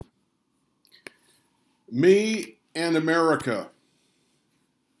Me and America.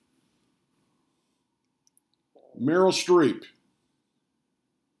 Meryl Streep.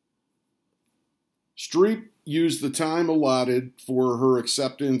 Streep used the time allotted for her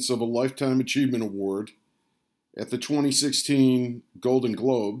acceptance of a Lifetime Achievement Award at the 2016 Golden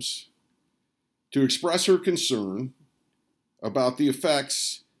Globes to express her concern about the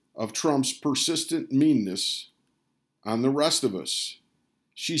effects of Trump's persistent meanness on the rest of us.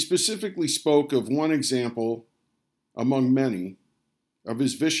 She specifically spoke of one example among many of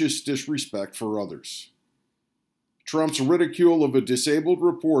his vicious disrespect for others. Trump's ridicule of a disabled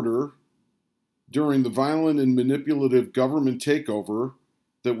reporter during the violent and manipulative government takeover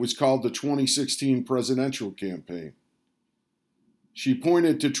that was called the 2016 presidential campaign. She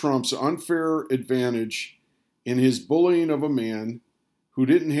pointed to Trump's unfair advantage in his bullying of a man who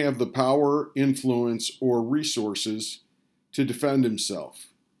didn't have the power, influence, or resources to defend himself.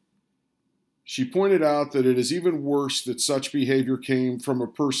 She pointed out that it is even worse that such behavior came from a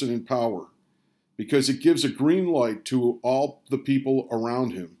person in power, because it gives a green light to all the people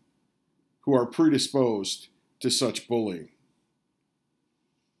around him who are predisposed to such bullying.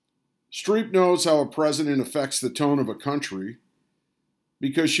 Streep knows how a president affects the tone of a country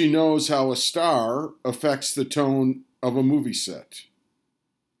because she knows how a star affects the tone of a movie set.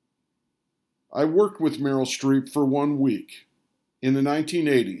 I worked with Meryl Streep for 1 week. In the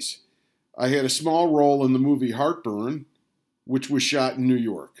 1980s, I had a small role in the movie Heartburn, which was shot in New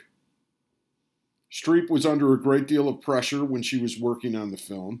York. Streep was under a great deal of pressure when she was working on the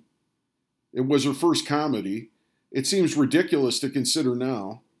film. It was her first comedy. It seems ridiculous to consider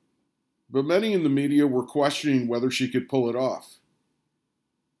now, but many in the media were questioning whether she could pull it off.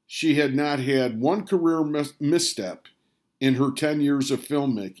 She had not had one career misstep in her 10 years of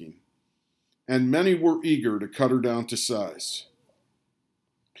filmmaking, and many were eager to cut her down to size.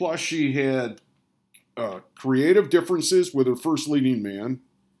 Plus, she had creative differences with her first leading man.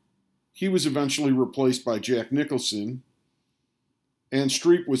 He was eventually replaced by Jack Nicholson, and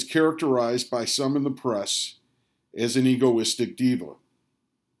Streep was characterized by some in the press as an egoistic diva.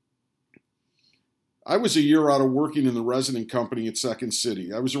 I was a year out of working in the resident company at Second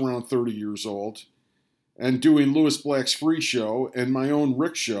City. I was around 30 years old and doing Lewis Black's Free Show and my own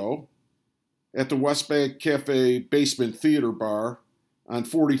Rick Show at the West Bank Cafe Basement Theater Bar on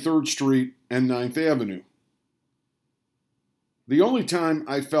 43rd Street and 9th Avenue. The only time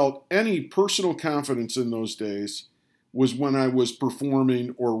I felt any personal confidence in those days was when I was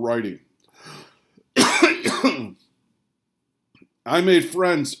performing or writing. I made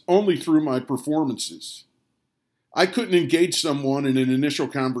friends only through my performances. I couldn't engage someone in an initial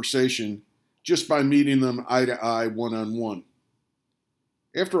conversation just by meeting them eye to eye, one-on-one.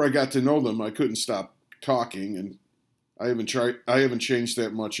 After I got to know them, I couldn't stop talking, and I haven't changed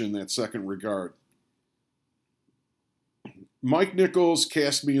that much in that second regard. Mike Nichols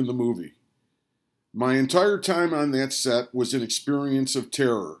cast me in the movie. My entire time on that set was an experience of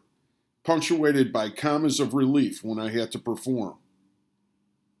terror, punctuated by commas of relief when I had to perform.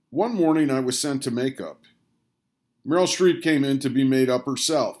 One morning I was sent to makeup. Meryl Streep came in to be made up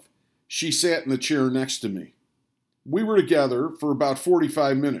herself. She sat in the chair next to me. We were together for about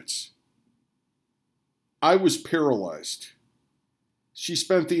 45 minutes. I was paralyzed. She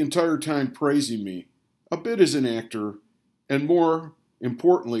spent the entire time praising me, a bit as an actor, and more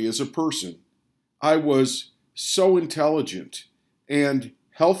importantly as a person. I was so intelligent and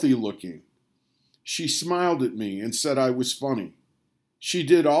healthy looking. She smiled at me and said I was funny. She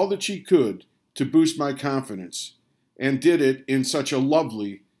did all that she could to boost my confidence, and did it in such a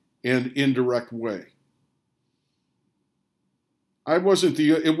lovely and indirect way. It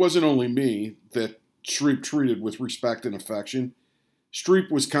wasn't only me that Streep treated with respect and affection. Streep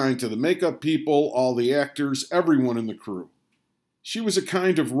was kind to the makeup people, all the actors, everyone in the crew. She was a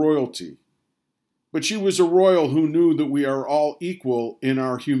kind of royalty, but she was a royal who knew that we are all equal in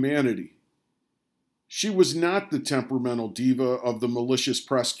our humanity. She was not the temperamental diva of the malicious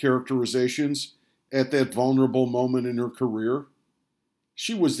press characterizations at that vulnerable moment in her career.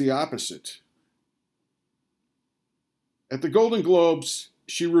 She was the opposite. At the Golden Globes,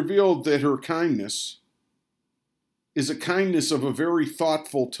 she revealed that her kindness is a kindness of a very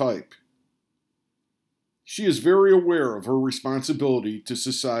thoughtful type. She is very aware of her responsibility to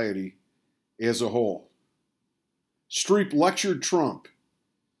society as a whole. Streep lectured Trump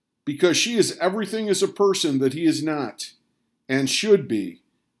because she is everything as a person that he is not, and should be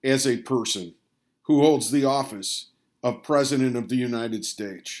as a person who holds the office of President of the United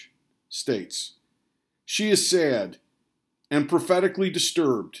States. She is sad and prophetically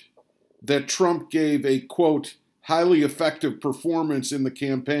disturbed that Trump gave a, quote, highly effective performance in the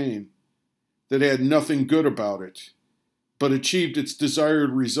campaign that had nothing good about it, but achieved its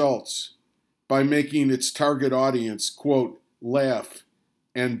desired results by making its target audience, quote, laugh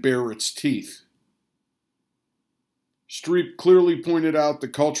and bare its teeth. Streep clearly pointed out the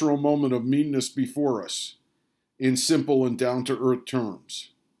cultural moment of meanness before us in simple and down-to-earth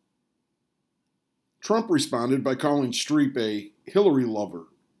terms. Trump responded by calling Streep a Hillary lover,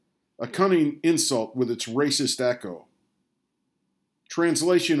 a cunning insult with its racist echo.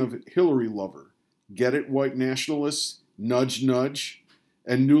 Translation of Hillary lover: get it, white nationalists, nudge, nudge,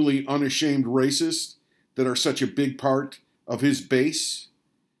 and newly unashamed racists that are such a big part of his base?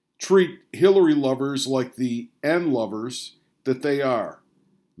 Treat Hillary lovers like the N lovers that they are.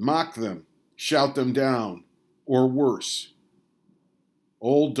 Mock them, shout them down, or worse.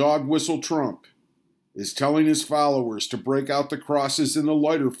 Old dog whistle Trump is telling his followers to break out the crosses in the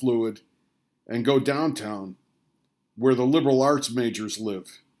lighter fluid and go downtown where the liberal arts majors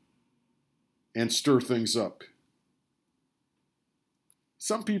live and stir things up.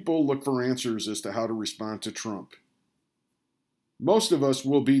 Some people look for answers as to how to respond to Trump. Most of us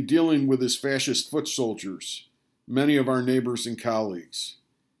will be dealing with his fascist foot soldiers, many of our neighbors and colleagues.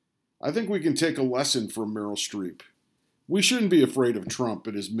 I think we can take a lesson from Meryl Streep. We shouldn't be afraid of Trump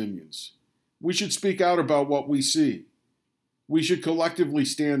and his minions. We should speak out about what we see. We should collectively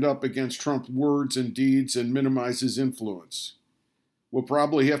stand up against Trump's words and deeds and minimize his influence. We'll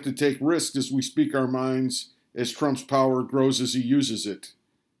probably have to take risks as we speak our minds as Trump's power grows as he uses it.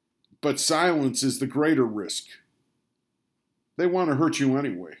 But silence is the greater risk. They want to hurt you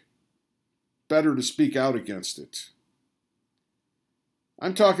anyway. Better to speak out against it.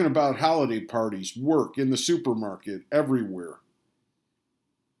 I'm talking about holiday parties, work, in the supermarket, everywhere.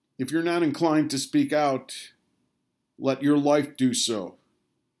 If you're not inclined to speak out, let your life do so.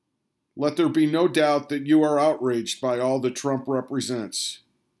 Let there be no doubt that you are outraged by all that Trump represents.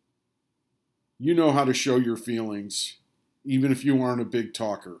 You know how to show your feelings, even if you aren't a big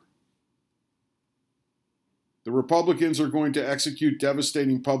talker. The Republicans are going to execute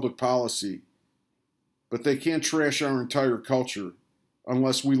devastating public policy, but they can't trash our entire culture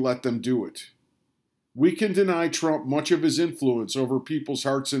unless we let them do it. We can deny Trump much of his influence over people's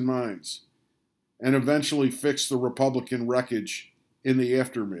hearts and minds, and eventually fix the Republican wreckage in the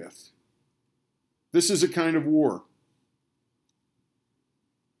aftermath. This is a kind of war.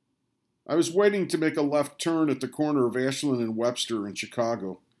 I was waiting to make a left turn at the corner of Ashland and Webster in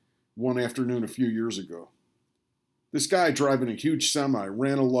Chicago one afternoon a few years ago. This guy driving a huge semi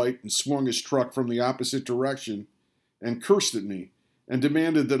ran a light and swung his truck from the opposite direction and cursed at me and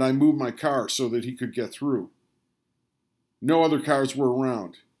demanded that I move my car so that he could get through. No other cars were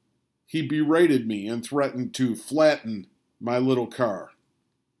around. He berated me and threatened to flatten my little car.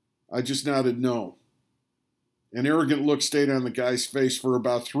 I just nodded no. An arrogant look stayed on the guy's face for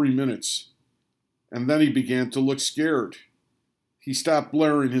about 3 minutes, and then he began to look scared. He stopped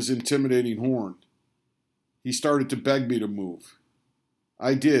blaring his intimidating horn. He started to beg me to move.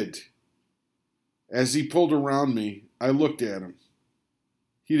 I did. As he pulled around me, I looked at him.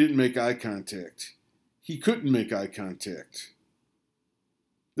 He didn't make eye contact. He couldn't make eye contact.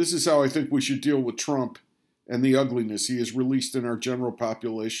 This is how I think we should deal with Trump and the ugliness he has released in our general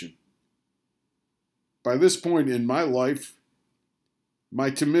population. By this point in my life, my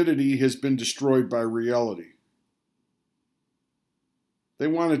timidity has been destroyed by reality. They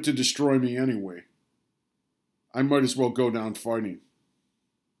wanted to destroy me anyway. I might as well go down fighting.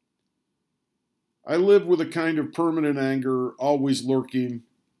 I live with a kind of permanent anger, always lurking,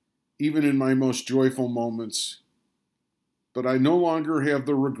 even in my most joyful moments. But I no longer have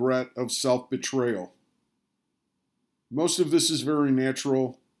the regret of self-betrayal. Most of this is very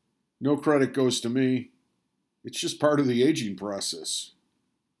natural. No credit goes to me. It's just part of the aging process.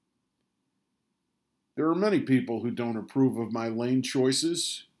 There are many people who don't approve of my lane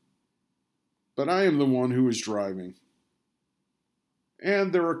choices, but I am the one who is driving.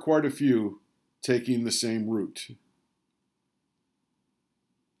 And there are quite a few taking the same route.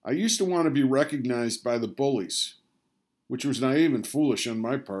 I used to want to be recognized by the bullies, which was naive and foolish on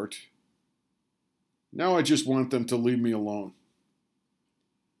my part. Now I just want them to leave me alone.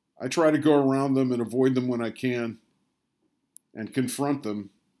 I try to go around them and avoid them when I can, and confront them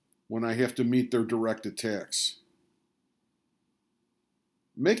when I have to meet their direct attacks.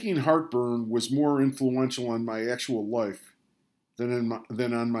 Making Heartburn was more influential on my actual life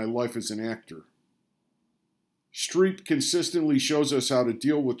than on my life as an actor. Streep consistently shows us how to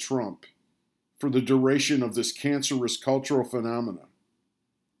deal with Trump for the duration of this cancerous cultural phenomena,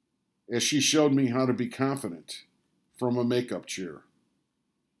 as she showed me how to be confident from a makeup chair.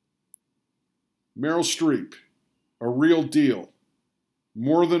 Meryl Streep, a real deal,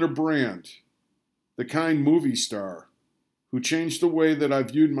 more than a brand, the kind movie star who changed the way that I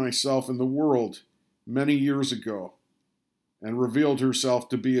viewed myself in the world many years ago and revealed herself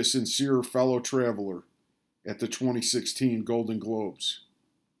to be a sincere fellow traveler at the 2016 Golden Globes.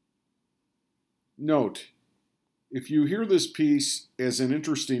 Note, if you hear this piece as an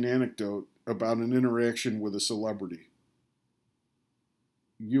interesting anecdote about an interaction with a celebrity,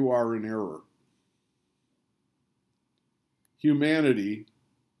 you are in error. Humanity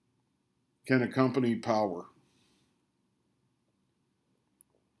can accompany power.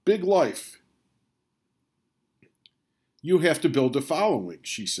 Big life. You have to build a following,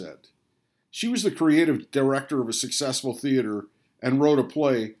 she said. She was the creative director of a successful theater and wrote a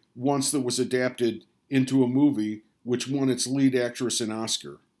play once that was adapted into a movie which won its lead actress an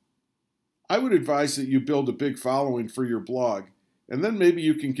Oscar. I would advise that you build a big following for your blog, and then maybe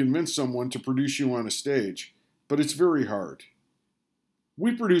you can convince someone to produce you on a stage, but it's very hard.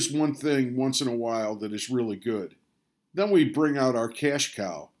 We produce one thing once in a while that is really good. Then we bring out our cash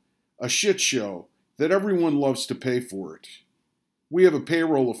cow, a shit show that everyone loves to pay for it. We have a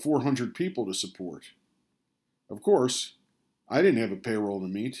payroll of 400 people to support. Of course, I didn't have a payroll to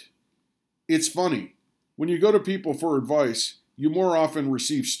meet. It's funny. When you go to people for advice, you more often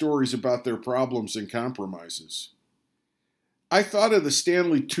receive stories about their problems and compromises. I thought of the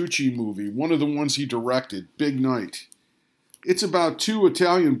Stanley Tucci movie, one of the ones he directed, Big Night. It's about two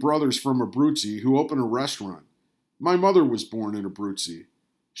Italian brothers from Abruzzi who open a restaurant. My mother was born in Abruzzi.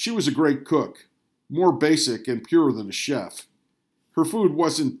 She was a great cook, more basic and pure than a chef. Her food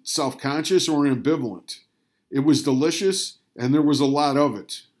wasn't self-conscious or ambivalent. It was delicious, and there was a lot of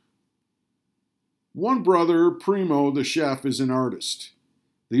it. One brother, Primo, the chef, is an artist.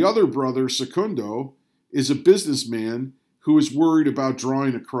 The other brother, Secondo, is a businessman who is worried about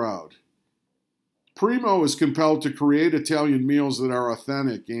drawing a crowd. Primo is compelled to create Italian meals that are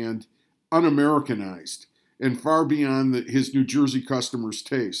authentic and un-Americanized and far beyond his New Jersey customers'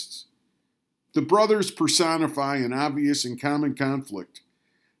 tastes. The brothers personify an obvious and common conflict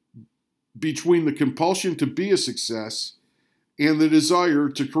between the compulsion to be a success and the desire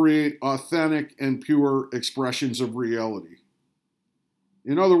to create authentic and pure expressions of reality.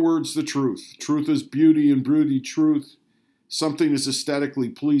 In other words, the truth. Truth is beauty, and broody truth. Something is aesthetically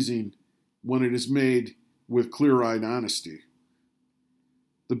pleasing when it is made with clear-eyed honesty.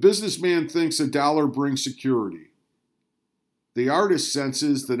 The businessman thinks a dollar brings security. The artist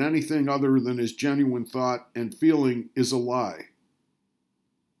senses that anything other than his genuine thought and feeling is a lie.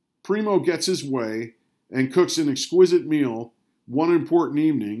 Primo gets his way and cooks an exquisite meal one important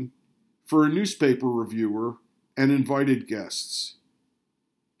evening for a newspaper reviewer and invited guests.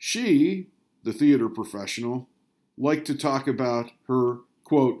 She, the theater professional, liked to talk about her,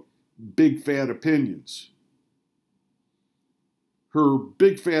 quote, big fat opinions. Her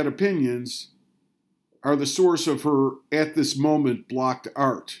big fat opinions are the source of her at this moment blocked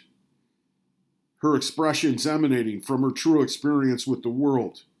art, her expressions emanating from her true experience with the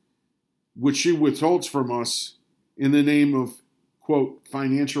world, which she withholds from us in the name of, quote,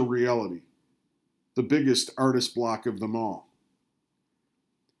 financial reality, the biggest artist block of them all.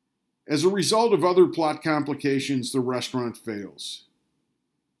 As a result of other plot complications, the restaurant fails.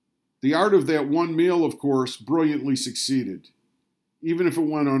 The art of that one meal, of course, brilliantly succeeded, even if it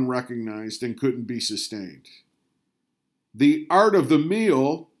went unrecognized and couldn't be sustained. The art of the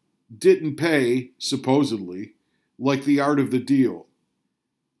meal didn't pay, supposedly, like the art of the deal.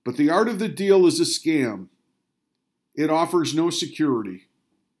 But the art of the deal is a scam. It offers no security.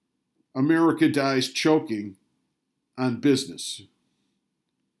 America dies choking on business.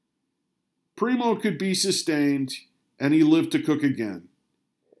 Primo could be sustained, and he lived to cook again,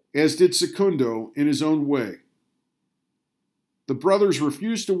 as did Secondo in his own way. The brothers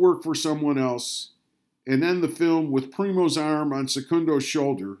refused to work for someone else and end the film with Primo's arm on Secondo's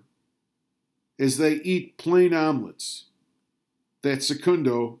shoulder as they eat plain omelets that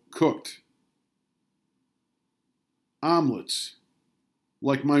Secondo cooked. Omelets,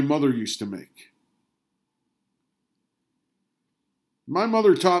 like my mother used to make. My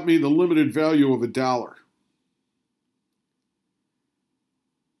mother taught me the limited value of a dollar.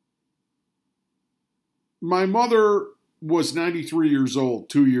 My mother was 93 years old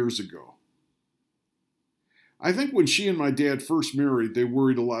 2 years ago. I think when she and my dad first married, they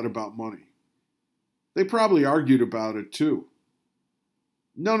worried a lot about money. They probably argued about it too.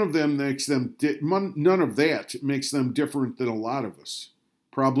 None of that makes them different than a lot of us,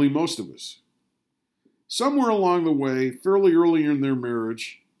 probably most of us. Somewhere along the way, fairly early in their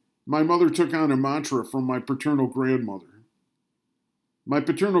marriage, my mother took on a mantra from my paternal grandmother. My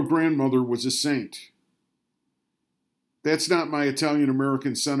paternal grandmother was a saint. That's not my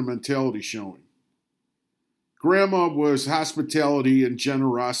Italian-American sentimentality showing. Grandma was hospitality and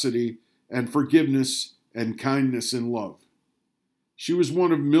generosity and forgiveness and kindness and love. She was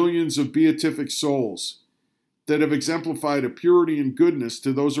one of millions of beatific souls that have exemplified a purity and goodness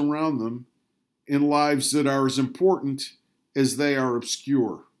to those around them in lives that are as important as they are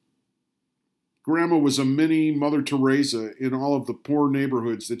obscure. Grandma was a mini Mother Teresa in all of the poor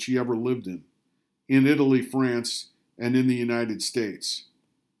neighborhoods that she ever lived in Italy, France, and in the United States.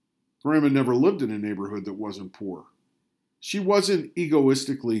 Grandma never lived in a neighborhood that wasn't poor. She wasn't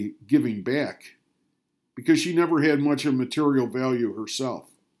egoistically giving back because she never had much of material value herself.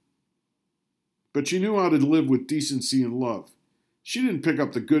 But she knew how to live with decency and love. She didn't pick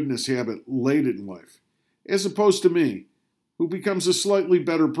up the goodness habit late in life, as opposed to me, who becomes a slightly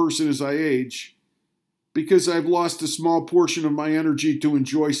better person as I age because I've lost a small portion of my energy to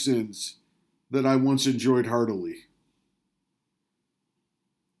enjoy sins that I once enjoyed heartily.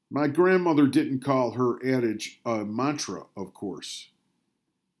 My grandmother didn't call her adage a mantra, of course.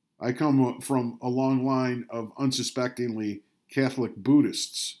 I come from a long line of unsuspectingly Catholic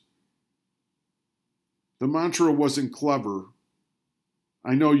Buddhists. The mantra wasn't clever.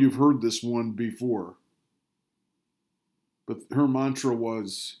 I know you've heard this one before. But her mantra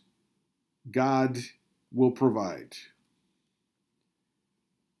was, God will provide.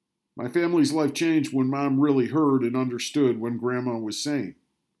 My family's life changed when Mom really heard and understood what Grandma was saying.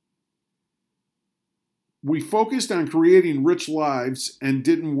 We focused on creating rich lives and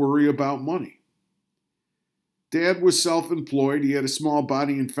didn't worry about money. Dad was self-employed. He had a small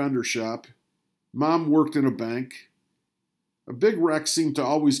body and fender shop. Mom worked in a bank. A big wreck seemed to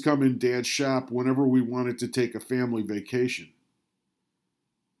always come in Dad's shop whenever we wanted to take a family vacation.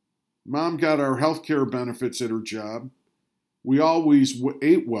 Mom got our health care benefits at her job. We always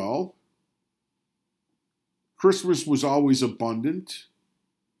ate well. Christmas was always abundant.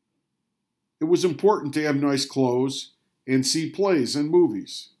 It was important to have nice clothes and see plays and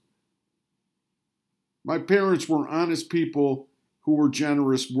movies. My parents were honest people who were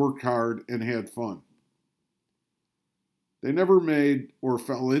generous, worked hard, and had fun. They never made or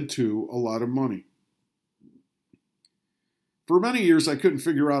fell into a lot of money. For many years, I couldn't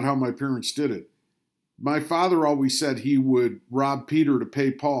figure out how my parents did it. My father always said he would rob Peter to pay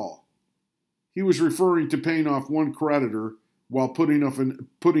Paul. He was referring to paying off one creditor while putting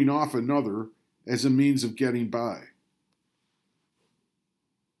off another as a means of getting by.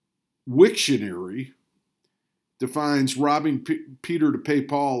 Wiktionary defines robbing Peter to pay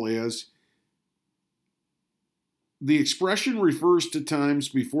Paul as the expression refers to times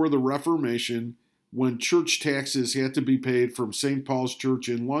before the Reformation when church taxes had to be paid from St. Paul's Church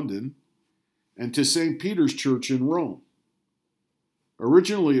in London and to St. Peter's Church in Rome.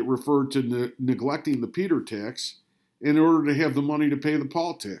 Originally, it referred to neglecting the Peter tax in order to have the money to pay the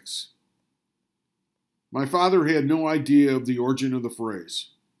Paul tax. My father had no idea of the origin of the phrase,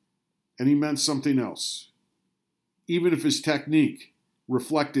 and he meant something else, even if his technique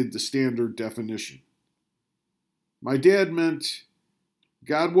reflected the standard definition. My dad meant,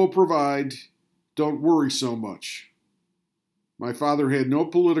 God will provide, don't worry so much. My father had no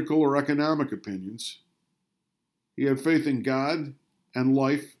political or economic opinions. He had faith in God and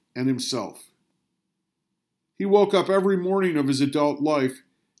life and himself. He woke up every morning of his adult life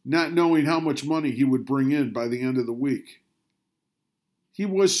not knowing how much money he would bring in by the end of the week. He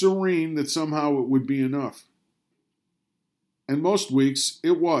was serene that somehow it would be enough. And most weeks,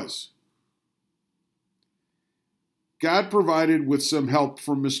 it was. God provided with some help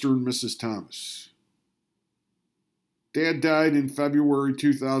from Mr. and Mrs. Thomas. Dad died in February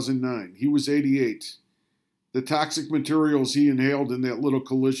 2009. He was 88. The toxic materials he inhaled in that little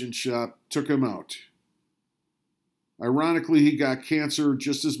collision shop took him out. Ironically, he got cancer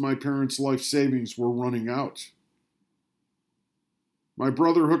just as my parents' life savings were running out. My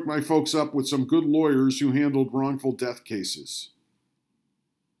brother hooked my folks up with some good lawyers who handled wrongful death cases.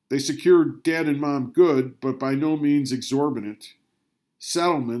 They secured Dad and Mom good, but by no means exorbitant,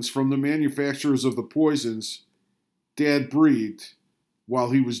 settlements from the manufacturers of the poisons Dad breathed while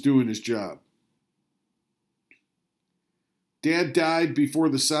he was doing his job. Dad died before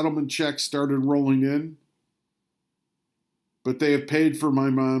the settlement checks started rolling in, but they have paid for my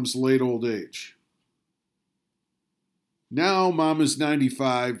mom's late old age. Now Mom is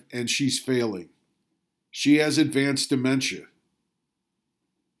 95 and she's failing. She has advanced dementia.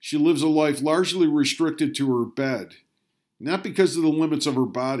 She lives a life largely restricted to her bed, not because of the limits of her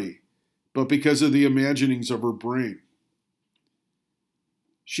body, but because of the imaginings of her brain.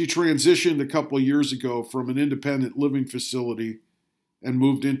 She transitioned a couple of years ago from an independent living facility and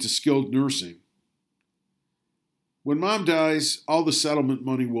moved into skilled nursing. When Mom dies, all the settlement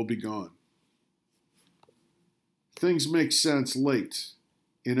money will be gone. things make sense late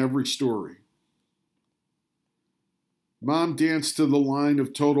in every story. Mom danced to the line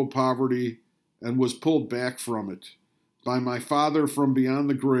of total poverty and was pulled back from it by my father from beyond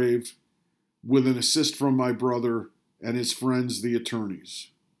the grave with an assist from my brother and his friends, the attorneys.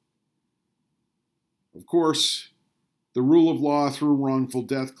 Of course, the rule of law through wrongful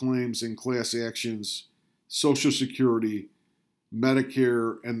death claims and class actions, Social Security,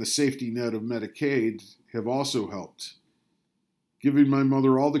 Medicare, and the safety net of Medicaid have also helped, giving my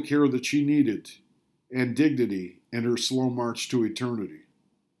mother all the care that she needed and dignity in her slow march to eternity.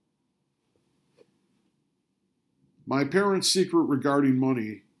 My parents' secret regarding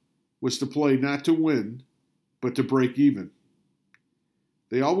money was to play not to win, but to break even.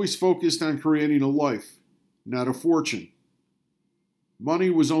 They always focused on creating a life, not a fortune. Money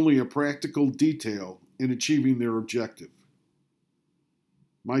was only a practical detail in achieving their objective.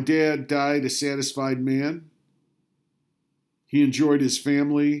 My dad died a satisfied man. He enjoyed his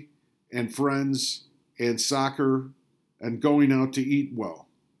family and friends and soccer and going out to eat well.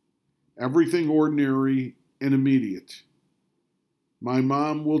 Everything ordinary and immediate. My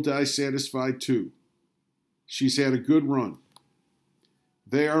mom will die satisfied too. She's had a good run.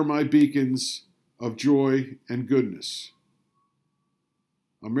 They are my beacons of joy and goodness.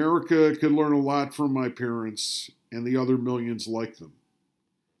 America could learn a lot from my parents and the other millions like them.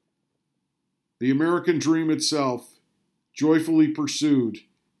 The American dream itself, joyfully pursued,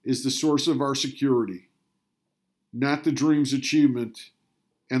 is the source of our security, not the dream's achievement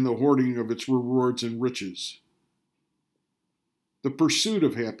and the hoarding of its rewards and riches. The pursuit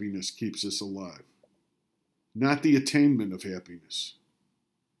of happiness keeps us alive, not the attainment of happiness.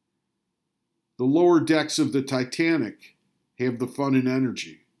 The lower decks of the Titanic have the fun and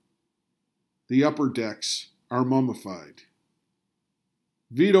energy. The upper decks are mummified.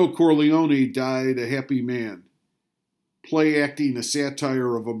 Vito Corleone died a happy man, play acting a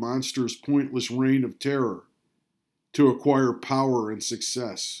satire of a monster's pointless reign of terror to acquire power and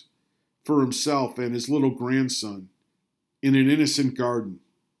success for himself and his little grandson in an innocent garden.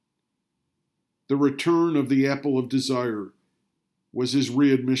 The return of the apple of desire was his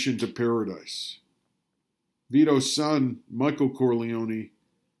readmission to paradise. Vito's son, Michael Corleone,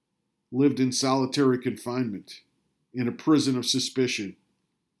 lived in solitary confinement in a prison of suspicion,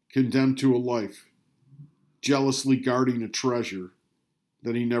 condemned to a life, jealously guarding a treasure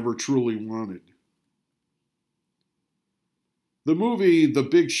that he never truly wanted. The movie The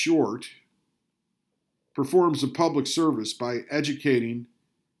Big Short performs a public service by educating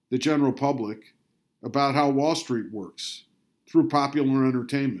the general public about how Wall Street works through popular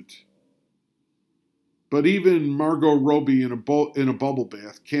entertainment. But even Margot Robbie in a bubble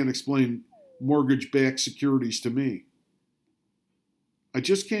bath can't explain mortgage-backed securities to me. I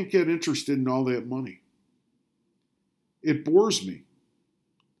just can't get interested in all that money. It bores me.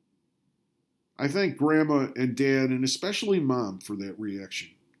 I thank Grandma and Dad, and especially Mom, for that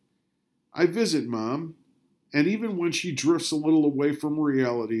reaction. I visit Mom, and even when she drifts a little away from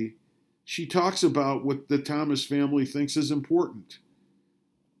reality, she talks about what the Thomas family thinks is important,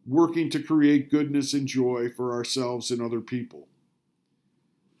 working to create goodness and joy for ourselves and other people.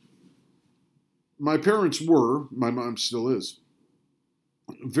 My parents were, my mom still is,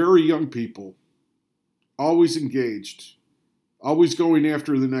 very young people, always engaged, always going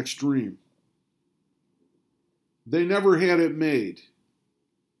after the next dream. They never had it made,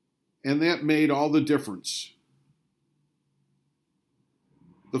 and that made all the difference.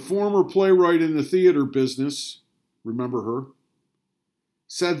 The former playwright in the theater business, remember her,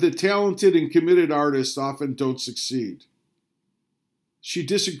 said that talented and committed artists often don't succeed. She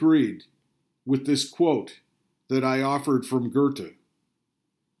disagreed with this quote that I offered from Goethe.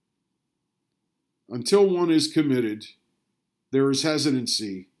 Until one is committed, there is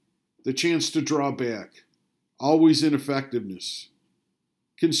hesitancy, the chance to draw back, always ineffectiveness.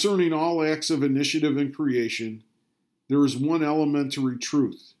 Concerning all acts of initiative and creation, there is one elementary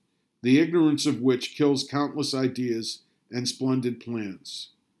truth, the ignorance of which kills countless ideas and splendid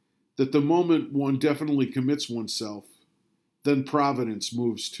plans. That the moment one definitely commits oneself, then providence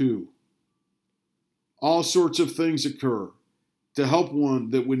moves too. All sorts of things occur to help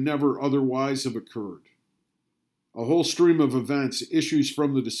one that would never otherwise have occurred. A whole stream of events issues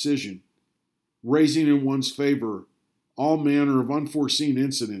from the decision, raising in one's favor all manner of unforeseen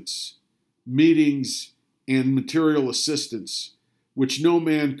incidents, meetings, and material assistance, which no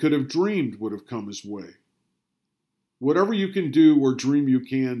man could have dreamed would have come his way. Whatever you can do or dream you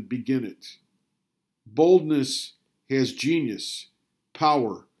can, begin it. Boldness has genius,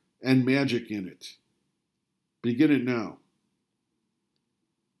 power, and magic in it. Begin it now.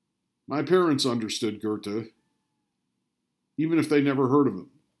 My parents understood Goethe. even if they never heard of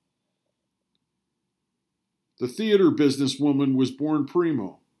him. The theater businesswoman was born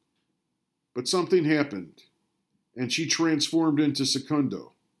primo, but something happened, and she transformed into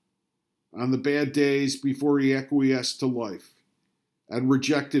Secundo on the bad days before he acquiesced to life and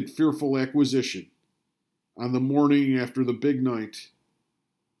rejected fearful acquisition on the morning after the big night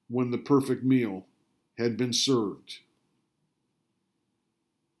when the perfect meal had been served.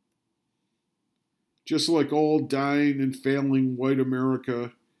 Just like old, dying, and failing white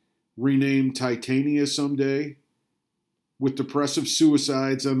America, renamed Titania someday, with depressive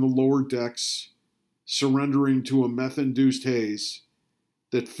suicides on the lower decks, surrendering to a meth-induced haze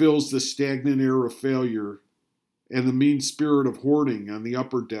that fills the stagnant air of failure and the mean spirit of hoarding on the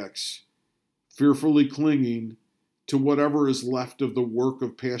upper decks, fearfully clinging to whatever is left of the work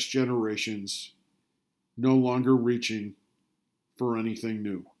of past generations, no longer reaching for anything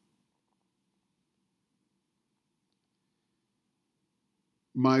new.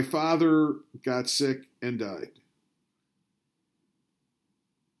 My father got sick and died.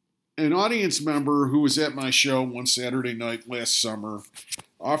 An audience member who was at my show one Saturday night last summer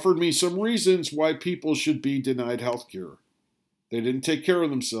offered me some reasons why people should be denied health care. They didn't take care of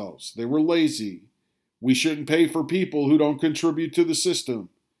themselves. They were lazy. We shouldn't pay for people who don't contribute to the system.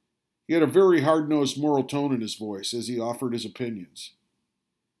 He had a very hard-nosed moral tone in his voice as he offered his opinions.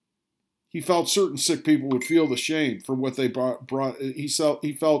 He felt certain sick people would feel the shame for what they brought. He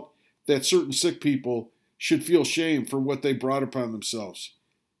felt that certain sick people should feel shame for what they brought upon themselves.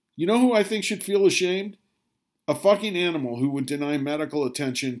 You know who I think should feel ashamed? A fucking animal who would deny medical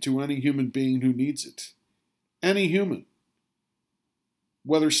attention to any human being who needs it. Any human.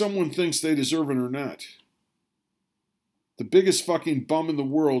 Whether someone thinks they deserve it or not. The biggest fucking bum in the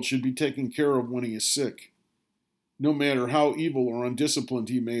world should be taken care of when he is sick, no matter how evil or undisciplined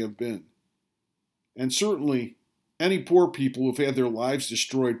he may have been. And certainly, any poor people who've had their lives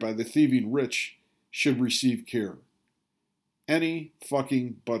destroyed by the thieving rich should receive care. Any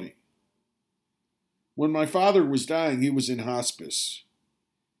fucking buddy. When my father was dying, he was in hospice.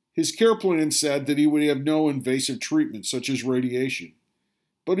 His care plan said that he would have no invasive treatment, such as radiation,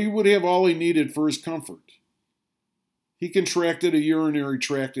 but he would have all he needed for his comfort. He contracted a urinary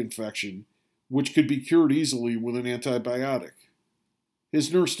tract infection, which could be cured easily with an antibiotic.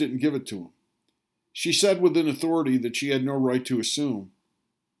 His nurse didn't give it to him. She said with an authority that she had no right to assume.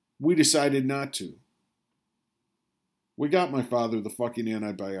 We decided not to. We got my father the fucking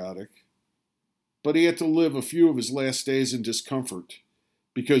antibiotic, but he had to live a few of his last days in discomfort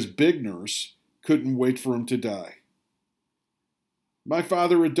because Big Nurse couldn't wait for him to die. My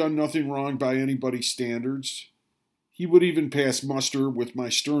father had done nothing wrong by anybody's standards. He would even pass muster with my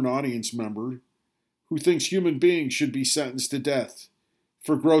stern audience member who thinks human beings should be sentenced to death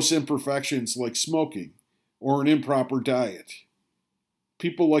for gross imperfections like smoking or an improper diet.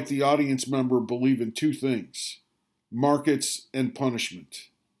 People like the audience member believe in two things: markets and punishment.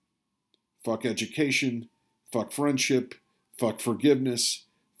 Fuck education, fuck friendship, fuck forgiveness,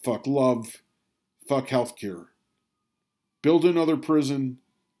 fuck love, fuck healthcare. Build another prison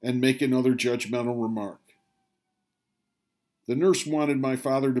and make another judgmental remark. The nurse wanted my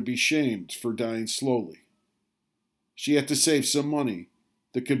father to be shamed for dying slowly. She had to save some money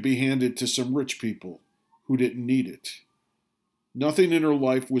that could be handed to some rich people who didn't need it. Nothing in her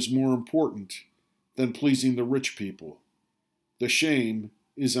life was more important than pleasing the rich people. The shame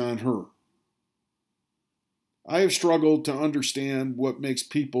is on her. I have struggled to understand what makes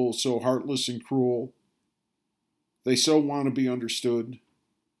people so heartless and cruel. They so want to be understood.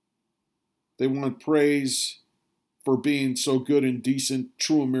 They want praise for being so good and decent,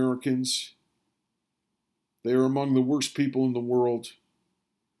 true Americans. They are among the worst people in the world.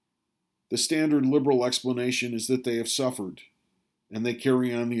 The standard liberal explanation is that they have suffered and they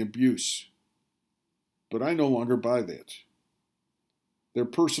carry on the abuse. But I no longer buy that. Their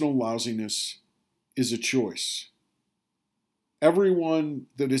personal lousiness is a choice. Everyone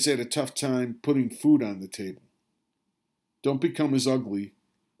that has had a tough time putting food on the table, don't become as ugly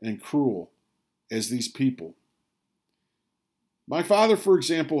and cruel as these people. My father, for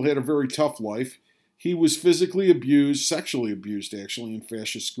example, had a very tough life. He was physically abused, sexually abused actually, in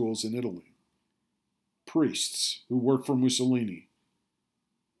fascist schools in Italy. Priests who worked for Mussolini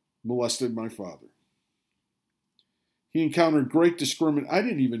molested my father. He encountered great discrimination. I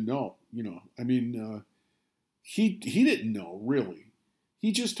didn't even know, he didn't know, really.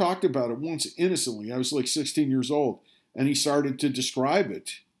 He just talked about it once innocently. I was like 16 years old, and he started to describe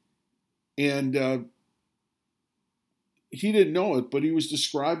it. And he didn't know it, but he was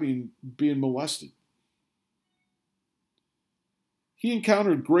describing being molested. He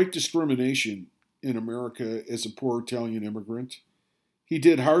encountered great discrimination in America as a poor Italian immigrant. He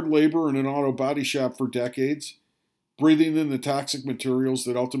did hard labor in an auto body shop for decades, breathing in the toxic materials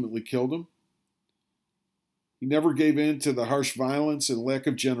that ultimately killed him. He never gave in to the harsh violence and lack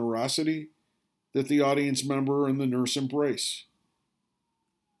of generosity that the audience member and the nurse embrace.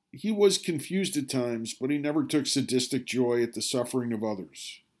 He was confused at times, but he never took sadistic joy at the suffering of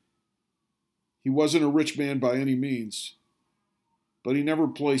others. He wasn't a rich man by any means, but he never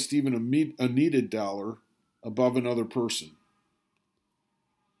placed even a needed dollar above another person.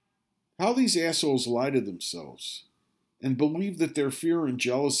 How these assholes lie to themselves and believe that their fear and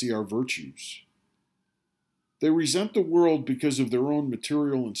jealousy are virtues. They resent the world because of their own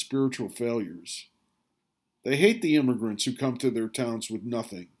material and spiritual failures. They hate the immigrants who come to their towns with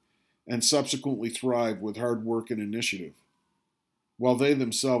nothing and subsequently thrive with hard work and initiative, while they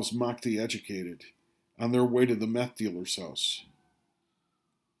themselves mock the educated on their way to the meth dealer's house.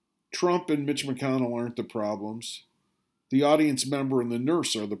 Trump and Mitch McConnell aren't the problems. The audience member and the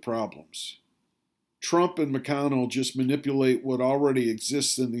nurse are the problems. Trump and McConnell just manipulate what already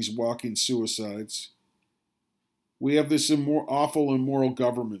exists in these walking suicides. We have this awful immoral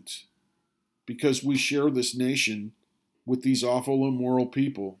government because we share this nation with these awful immoral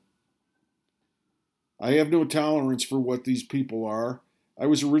people. I have no tolerance for what these people are. I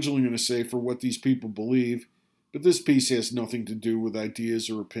was originally going to say for what these people believe, but this piece has nothing to do with ideas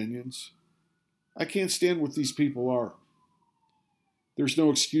or opinions. I can't stand what these people are. There's no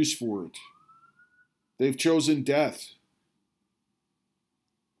excuse for it. They've chosen death.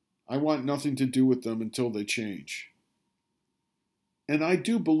 I want nothing to do with them until they change. And I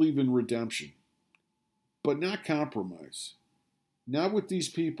do believe in redemption, but not compromise. Not with these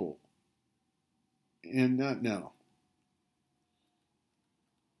people, and not now.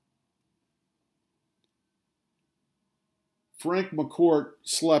 Frank McCourt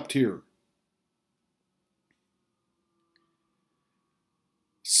slept here.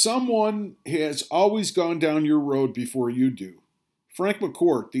 Someone has always gone down your road before you do. Frank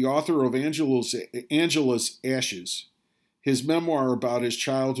McCourt, the author of Angela's Ashes, his memoir about his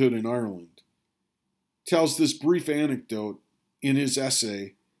childhood in Ireland, tells this brief anecdote in his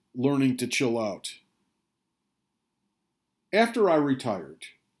essay, Learning to Chill Out. After I retired,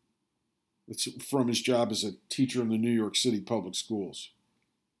 it's from his job as a teacher in the New York City public schools,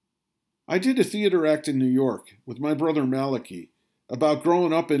 I did a theater act in New York with my brother Malachi about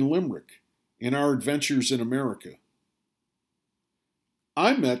growing up in Limerick and our adventures in America.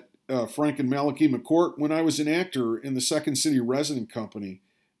 I met Frank and Malachi McCourt when I was an actor in the Second City Resident Company,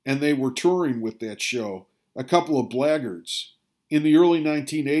 and they were touring with that show, A Couple of Blackguards, in the early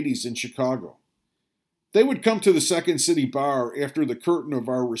 1980s in Chicago. They would come to the Second City Bar after the curtain of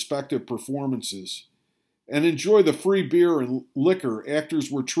our respective performances and enjoy the free beer and liquor actors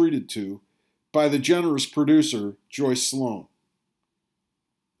were treated to by the generous producer, Joyce Sloan.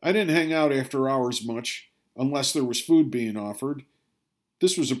 I didn't hang out after hours much, unless there was food being offered.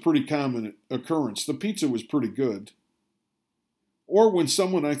 This was a pretty common occurrence. The pizza was pretty good. Or when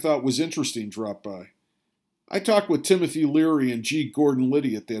someone I thought was interesting dropped by. I talked with Timothy Leary and G. Gordon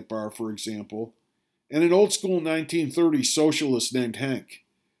Liddy at that bar, for example, and an old-school 1930s socialist named Hank.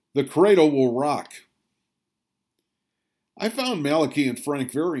 The cradle will rock. I found Malachi and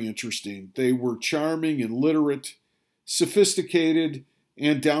Frank very interesting. They were charming and literate, sophisticated,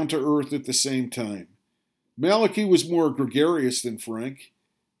 and down-to-earth at the same time. Malachi was more gregarious than Frank.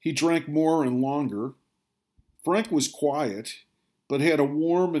 He drank more and longer. Frank was quiet, but had a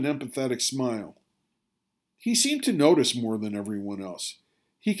warm and empathetic smile. He seemed to notice more than everyone else.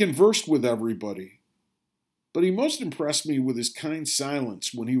 He conversed with everybody, but he most impressed me with his kind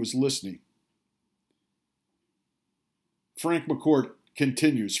silence when he was listening. Frank McCourt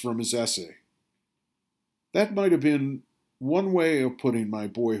continues from his essay. That might have been one way of putting my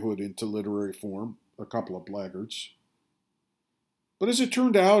boyhood into literary form, A Couple of Blackguards. But as it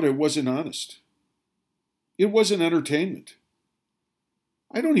turned out, it wasn't honest. It wasn't entertainment.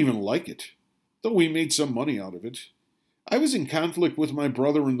 I don't even like it, though we made some money out of it. I was in conflict with my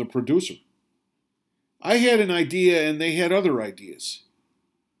brother and the producer. I had an idea and they had other ideas.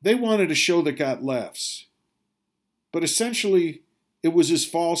 They wanted a show that got laughs. But essentially, it was as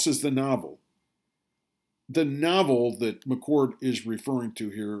false as the novel. The novel that McCourt is referring to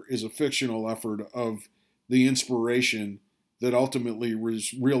here is a fictional effort of the inspiration that ultimately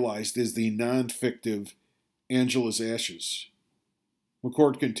was realized as the non-fictive Angela's Ashes.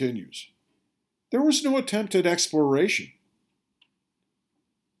 McCourt continues, there was no attempt at exploration.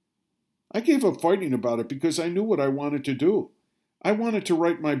 I gave up fighting about it because I knew what I wanted to do. I wanted to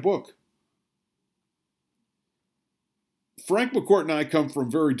write my book. Frank McCourt and I come from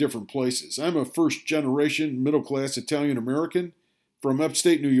very different places. I'm a first-generation middle-class Italian-American from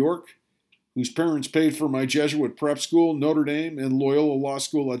upstate New York, whose parents paid for my Jesuit prep school, Notre Dame, and Loyola Law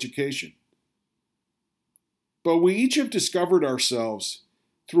School education. But we each have discovered ourselves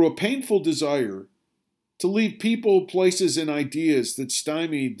through a painful desire to leave people, places, and ideas that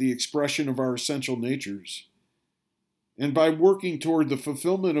stymied the expression of our essential natures, and by working toward the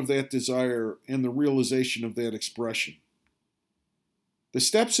fulfillment of that desire and the realization of that expression. The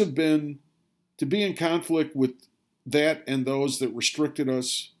steps have been to be in conflict with that and those that restricted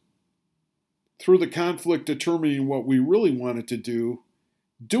us, through the conflict determining what we really wanted to do,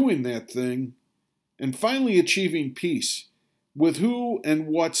 doing that thing, and finally achieving peace with who and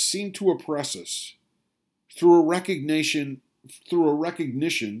what seemed to oppress us through a recognition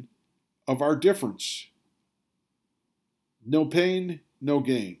of our difference. No pain, no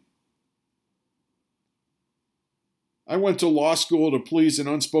gain. I went to law school to please an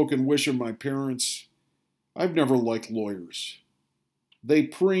unspoken wish of my parents. I've never liked lawyers. They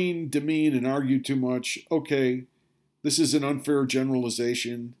preen, demean, and argue too much. Okay, this is an unfair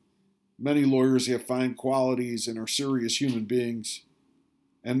generalization. Many lawyers have fine qualities and are serious human beings,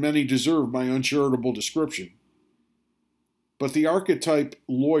 and many deserve my uncharitable description. But the archetype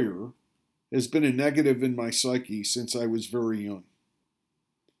lawyer has been a negative in my psyche since I was very young.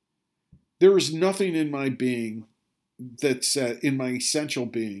 There is nothing in my being in my essential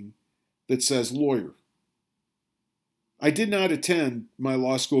being that says lawyer. I did not attend my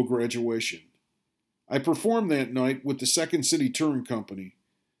law school graduation. I performed that night with the Second City Touring Company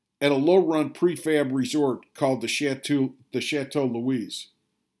at a low-run prefab resort called the Chateau Louise.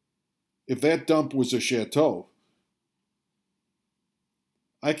 If that dump was a chateau.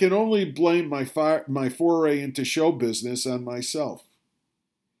 I can only blame my foray into show business on myself.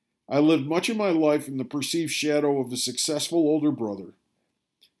 I lived much of my life in the perceived shadow of a successful older brother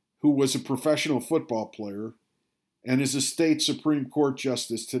who was a professional football player and is a state Supreme Court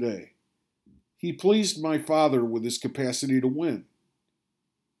justice today. He pleased my father with his capacity to win.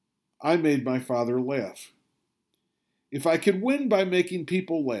 I made my father laugh. If I could win by making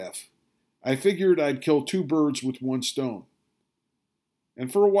people laugh, I figured I'd kill two birds with one stone.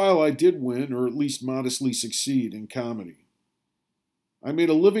 And for a while I did win, or at least modestly succeed, in comedy. I made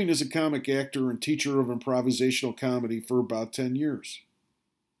a living as a comic actor and teacher of improvisational comedy for about 10 years.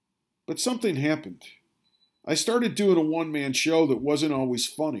 But something happened. I started doing a one-man show that wasn't always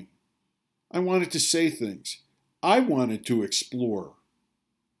funny. I wanted to say things. I wanted to explore.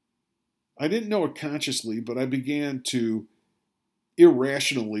 I didn't know it consciously, but I began to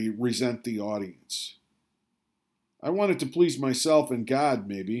irrationally resent the audience. I wanted to please myself and God,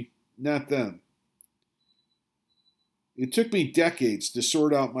 maybe, not them. It took me decades to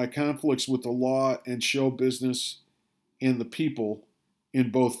sort out my conflicts with the law and show business and the people in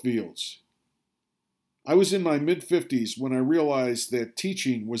both fields. I was in my mid-50s when I realized that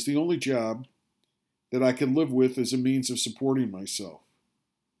teaching was the only job that I could live with as a means of supporting myself.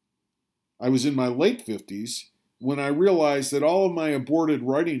 I was in my late 50s when I realized that all of my aborted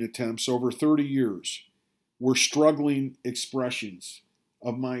writing attempts over 30 years were struggling expressions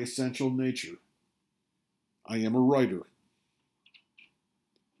of my essential nature. I am a writer.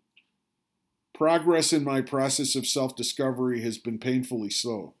 Progress in my process of self-discovery has been painfully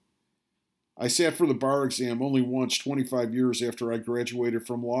slow. I sat for the bar exam only once 25 years after I graduated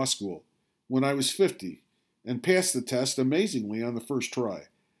from law school, when I was 50, and passed the test amazingly on the first try.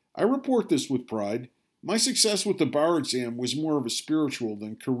 I report this with pride. My success with the bar exam was more of a spiritual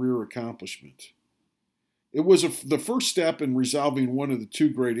than career accomplishment. It was the first step in resolving one of the two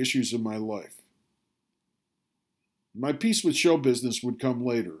great issues of my life. My peace with show business would come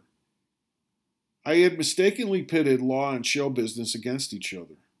later. I had mistakenly pitted law and show business against each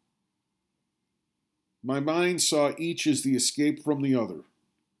other. My mind saw each as the escape from the other.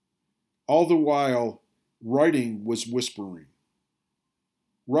 All the while, writing was whispering.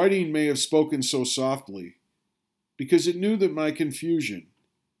 Writing may have spoken so softly because it knew that my confusion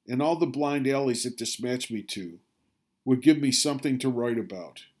and all the blind alleys it dispatched me to would give me something to write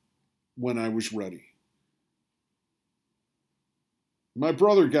about when I was ready. My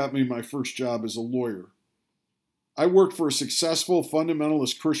brother got me my first job as a lawyer. I worked for a successful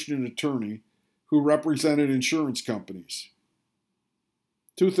fundamentalist Christian attorney who represented insurance companies.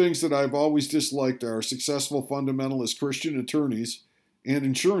 Two things that I've always disliked are successful fundamentalist Christian attorneys and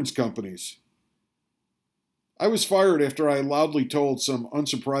insurance companies. I was fired after I loudly told some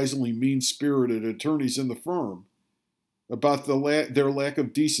unsurprisingly mean-spirited attorneys in the firm about their lack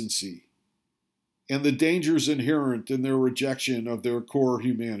of decency and the dangers inherent in their rejection of their core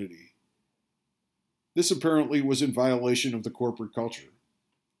humanity. This apparently was in violation of the corporate culture.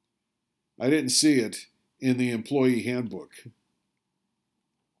 I didn't see it in the employee handbook.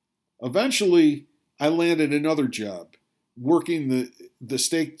 Eventually, I landed another job, working the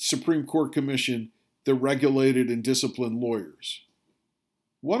state Supreme Court commission that regulated and disciplined lawyers.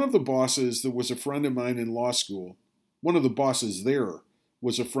 One of the bosses that was a friend of mine in law school, one of the bosses there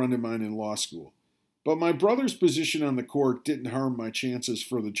was a friend of mine in law school, but my brother's position on the court didn't harm my chances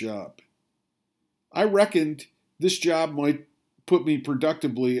for the job. I reckoned this job might put me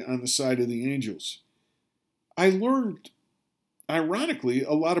productively on the side of the angels. I learned, ironically,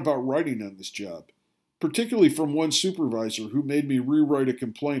 a lot about writing on this job, particularly from one supervisor who made me rewrite a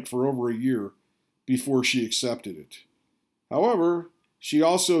complaint for over a year before she accepted it. However, she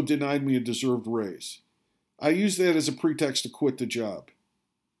also denied me a deserved raise. I used that as a pretext to quit the job.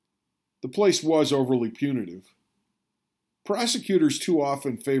 The place was overly punitive. Prosecutors too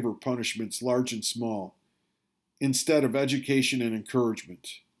often favor punishments large and small instead of education and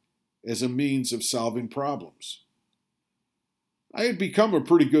encouragement as a means of solving problems. I had become a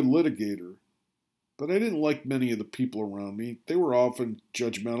pretty good litigator, but I didn't like many of the people around me. They were often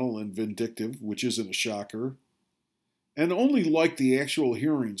judgmental and vindictive, which isn't a shocker, and only liked the actual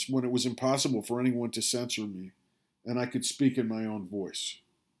hearings when it was impossible for anyone to censor me and I could speak in my own voice.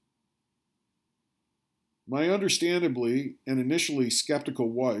 My understandably and initially skeptical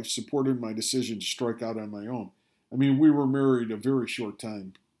wife supported my decision to strike out on my own. I mean, we were married a very short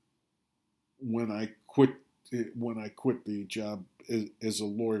time when I quit the job as a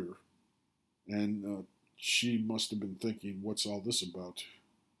lawyer, and she must have been thinking, "What's all this about?"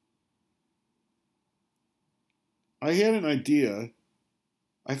 I had an idea.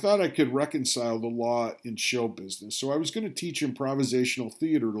 I thought I could reconcile the law and show business, so I was going to teach improvisational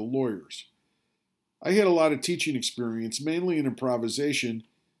theater to lawyers. I had a lot of teaching experience, mainly in improvisation,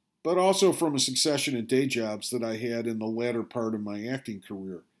 but also from a succession of day jobs that I had in the latter part of my acting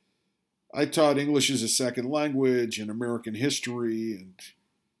career. I taught English as a second language and American history and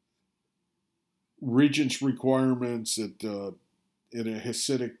Regents requirements at a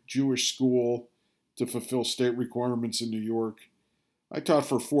Hasidic Jewish school to fulfill state requirements in New York. I taught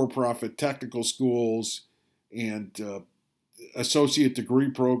for-profit technical schools and associate degree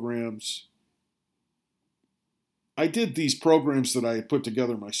programs. I did these programs that I had put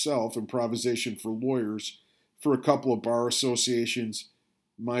together myself, improvisation for lawyers, for a couple of bar associations,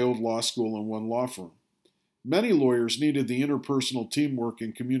 my old law school, and one law firm. Many lawyers needed the interpersonal teamwork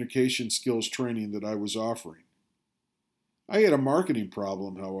and communication skills training that I was offering. I had a marketing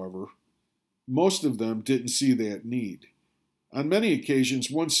problem, however. Most of them didn't see that need. On many occasions,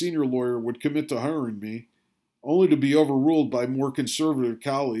 one senior lawyer would commit to hiring me, only to be overruled by more conservative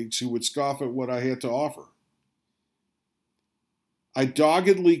colleagues who would scoff at what I had to offer. I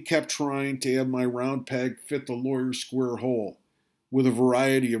doggedly kept trying to have my round peg fit the lawyer's square hole with a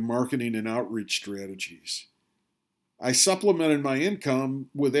variety of marketing and outreach strategies. I supplemented my income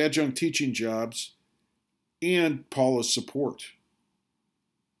with adjunct teaching jobs and Paula's support.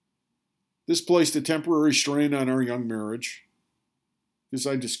 This placed a temporary strain on our young marriage, because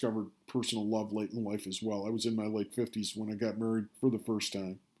I discovered personal love late in life as well. I was in my late 50s when I got married for the first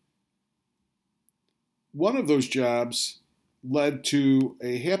time. One of those jobs led to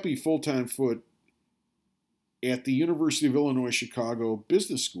a happy full-time foot at the University of Illinois Chicago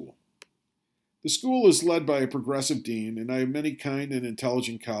Business School. The school is led by a progressive dean, and I have many kind and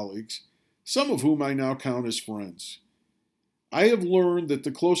intelligent colleagues, some of whom I now count as friends. I have learned that the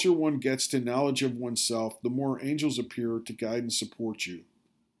closer one gets to knowledge of oneself, the more angels appear to guide and support you.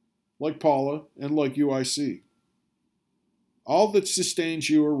 Like Paula and like UIC. All that sustains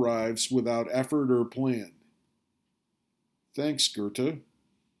you arrives without effort or plan. Thanks, Goethe.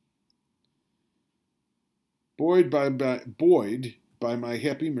 Buoyed by my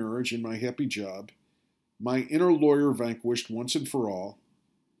happy marriage and my happy job, my inner lawyer vanquished once and for all,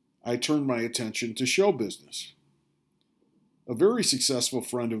 I turned my attention to show business. A very successful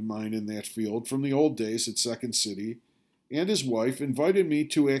friend of mine in that field from the old days at Second City and his wife invited me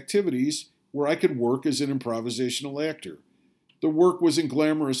to activities where I could work as an improvisational actor. The work was in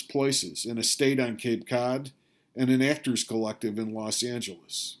glamorous places, an estate on Cape Cod and an actors collective in Los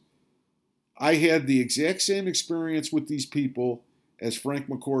Angeles. I had the exact same experience with these people as Frank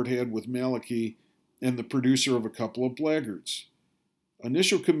McCourt had with Malachi and the producer of A Couple of Blaggards.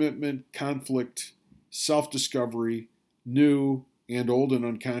 Initial commitment, conflict, self-discovery, new and old and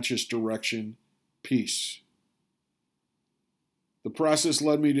unconscious direction, peace. The process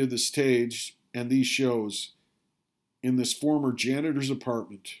led me to the stage and these shows in this former janitor's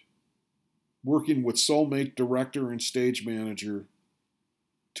apartment, working with soulmate director and stage manager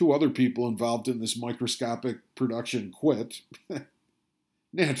Two other people involved in this microscopic production quit.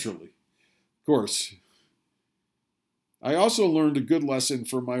 Naturally. Of course. I also learned a good lesson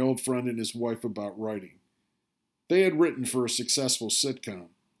from my old friend and his wife about writing. They had written for a successful sitcom.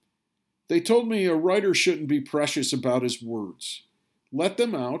 They told me a writer shouldn't be precious about his words. Let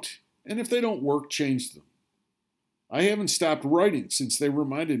them out, and if they don't work, change them. I haven't stopped writing since they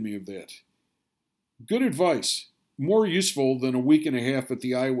reminded me of that. Good advice, more useful than a week and a half at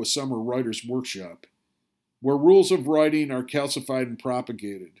the Iowa Summer Writers Workshop, where rules of writing are calcified and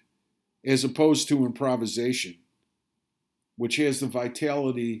propagated, as opposed to improvisation, which has the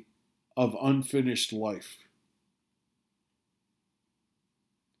vitality of unfinished life.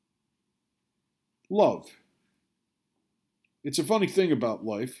 Love. It's a funny thing about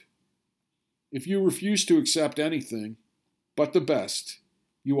life. If you refuse to accept anything but the best,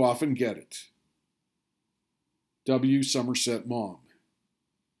 you often get it. W. Somerset Maugham.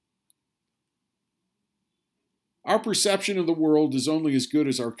 Our perception of the world is only as good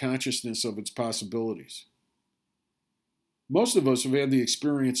as our consciousness of its possibilities. Most of us have had the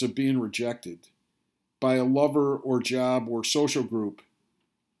experience of being rejected by a lover or job or social group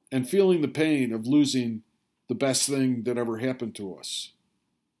and feeling the pain of losing the best thing that ever happened to us,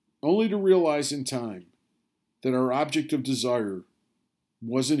 only to realize in time that our object of desire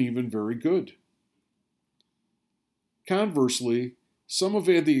wasn't even very good. Conversely, some have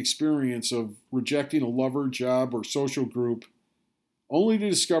had the experience of rejecting a lover, job, or social group only to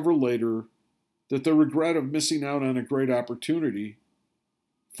discover later that the regret of missing out on a great opportunity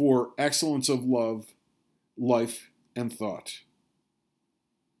for excellence of love, life, and thought.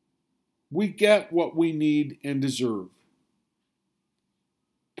 We get what we need and deserve.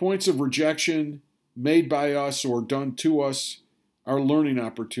 Points of rejection made by us or done to us are learning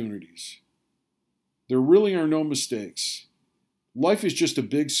opportunities. There really are no mistakes. Life is just a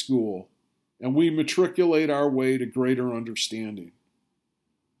big school, and we matriculate our way to greater understanding.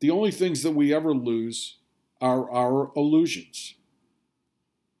 The only things that we ever lose are our illusions.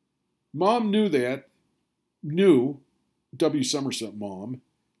 Maugham W. Somerset Maugham,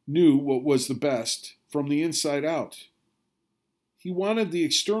 knew what was the best from the inside out. He wanted the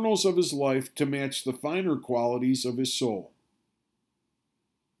externals of his life to match the finer qualities of his soul.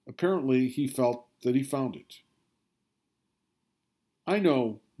 Apparently, he felt that he found it. I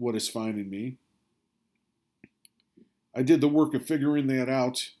know what is fine in me. I did the work of figuring that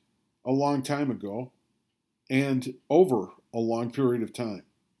out a long time ago and over a long period of time.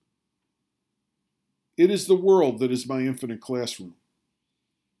 It is the world that is my infinite classroom.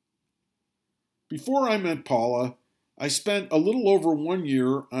 Before I met Paula, I spent a little over 1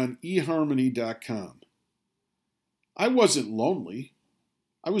 year on eharmony.com. I wasn't lonely.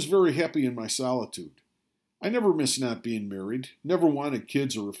 I was very happy in my solitude. I never missed not being married, never wanted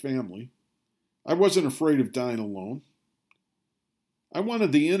kids or a family. I wasn't afraid of dying alone. I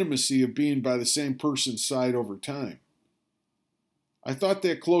wanted the intimacy of being by the same person's side over time. I thought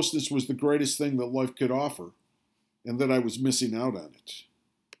that closeness was the greatest thing that life could offer, and that I was missing out on it.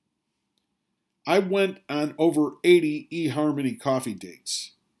 I went on over 80 eHarmony coffee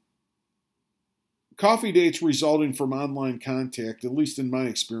dates. Coffee dates resulting from online contact, at least in my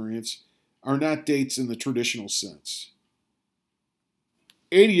experience, are not dates in the traditional sense.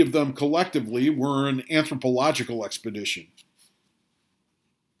 80 of them collectively were an anthropological expedition.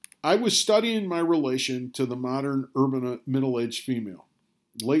 I was studying my relation to the modern urban middle-aged female,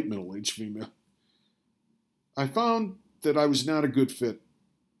 late middle-aged female. I found that I was not a good fit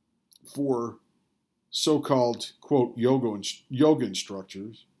for so-called, quote, yoga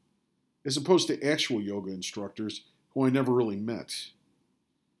instructors, as opposed to actual yoga instructors who I never really met.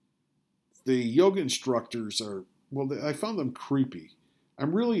 The yoga instructors I found them creepy.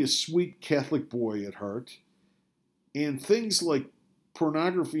 I'm really a sweet Catholic boy at heart, and things like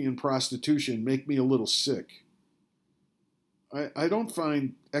pornography and prostitution make me a little sick. I don't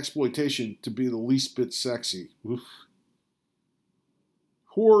find exploitation to be the least bit sexy. Oof.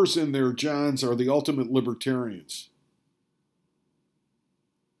 Whores and their Johns are the ultimate libertarians.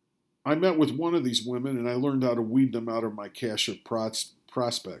 I met with one of these women and I learned how to weed them out of my cache of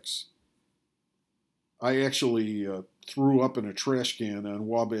prospects. I actually threw up in a trash can on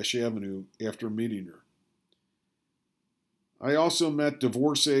Wabash Avenue after meeting her. I also met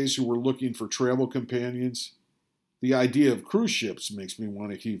divorcees who were looking for travel companions. The idea of cruise ships makes me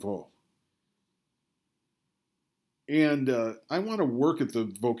want to heave-ho. And I want to work at the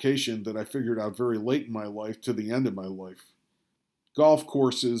vocation that I figured out very late in my life to the end of my life. Golf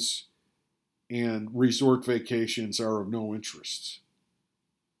courses and resort vacations are of no interest.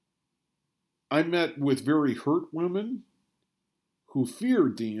 I met with very hurt women who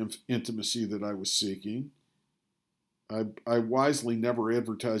feared the intimacy that I was seeking. I wisely never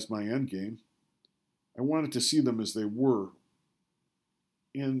advertised my endgame. I wanted to see them as they were.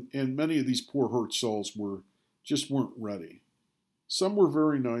 And many of these poor hurt souls weren't ready. Some were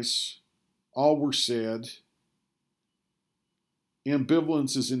very nice. All were sad.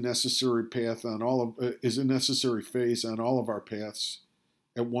 Ambivalence is a necessary is a necessary phase on all of our paths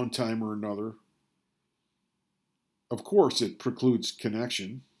at one time or another. Of course, it precludes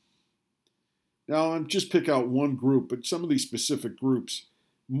connection. Now, I'm just pick out one group, but some of these specific groups,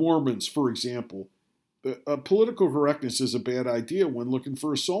 Mormons, for example, political correctness is a bad idea when looking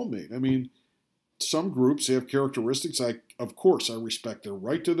for a soulmate. I mean, some groups have characteristics. Of course, I respect their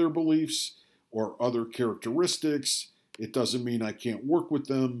right to their beliefs or other characteristics. It doesn't mean I can't work with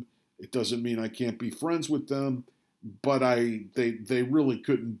them. It doesn't mean I can't be friends with them. But they really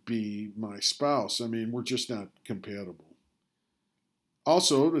couldn't be my spouse. I mean, we're just not compatible.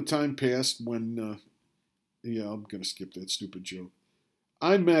 Also, the time passed when, I'm going to skip that stupid joke.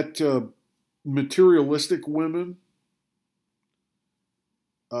 I met materialistic women,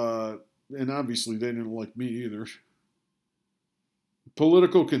 and obviously they didn't like me either.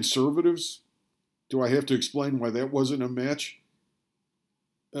 Political conservatives, do I have to explain why that wasn't a match?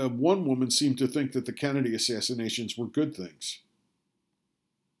 One woman seemed to think that the Kennedy assassinations were good things.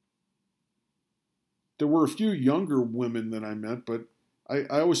 There were a few younger women that I met, but I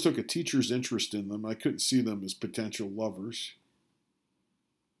always took a teacher's interest in them. I couldn't see them as potential lovers.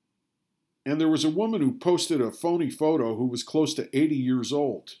 And there was a woman who posted a phony photo who was close to 80 years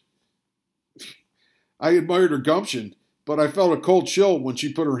old. I admired her gumption, but I felt a cold chill when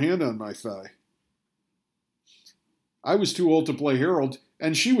she put her hand on my thigh. I was too old to play Harold,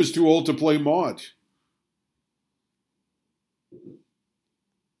 and she was too old to play Maud.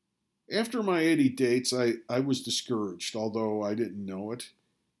 After my 80 dates, I was discouraged, although I didn't know it.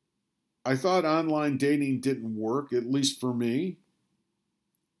 I thought online dating didn't work, at least for me.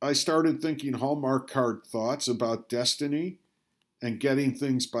 I started thinking Hallmark card thoughts about destiny and getting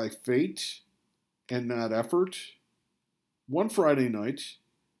things by fate and not effort. One Friday night,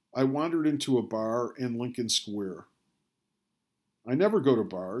 I wandered into a bar in Lincoln Square. I never go to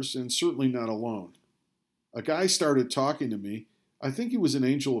bars, and certainly not alone. A guy started talking to me. I think he was an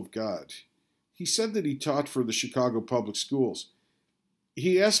angel of God. He said that he taught for the Chicago Public Schools.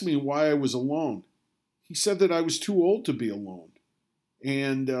 He asked me why I was alone. He said that I was too old to be alone.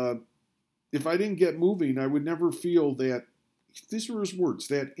 And if I didn't get moving, I would never feel that, these were his words,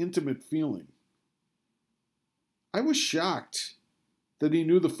 that intimate feeling. I was shocked that he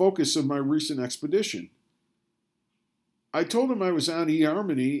knew the focus of my recent expedition. I told him I was on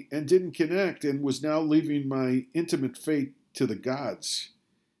eHarmony and didn't connect and was now leaving my intimate fate to the gods.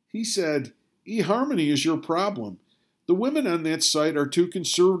 He said, eHarmony is your problem. The women on that site are too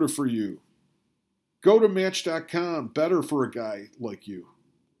conservative for you. Go to Match.com, better for a guy like you.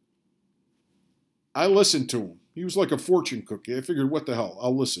 I listened to him. He was like a fortune cookie. I figured, what the hell,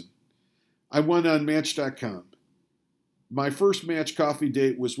 I'll listen. I went on Match.com. My first Match coffee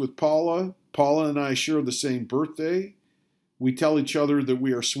date was with Paula. Paula and I share the same birthday. We tell each other that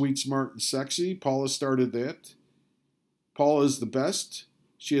we are sweet, smart, and sexy. Paula started that. Paula is the best.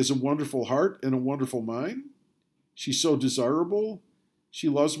 She has a wonderful heart and a wonderful mind. She's so desirable. She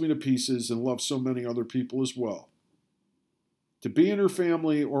loves me to pieces and loves so many other people as well. To be in her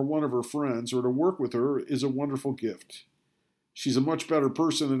family or one of her friends or to work with her is a wonderful gift. She's a much better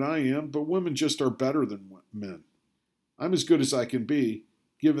person than I am, but women just are better than men. I'm as good as I can be,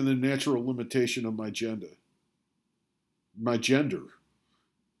 given the natural limitation of my gender.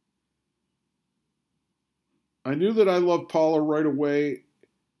 I knew that I loved Paula right away.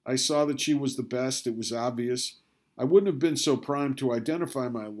 I saw that she was the best. It was obvious. I wouldn't have been so primed to identify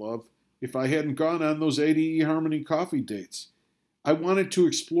my love if I hadn't gone on those 80 eHarmony coffee dates. I wanted to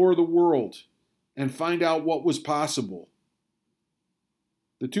explore the world and find out what was possible.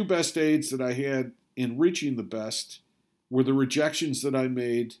 The two best aids that I had in reaching the best were the rejections that I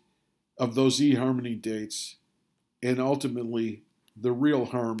made of those eHarmony dates and ultimately the real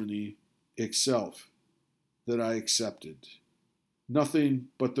harmony itself that I accepted. Nothing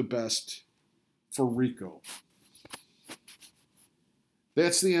but the best for Rico.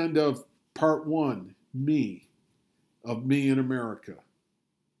 That's the end of part one, me in America.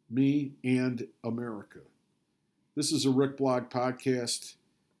 Me and America. This is a Rick Blog podcast.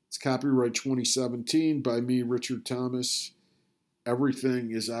 It's copyright 2017 by me, Richard Thomas.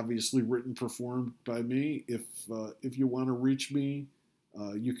 Everything is obviously written, performed by me. If you want to reach me,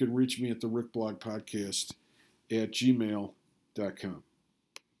 you can reach me at the Rick Blog Podcast at gmail.com.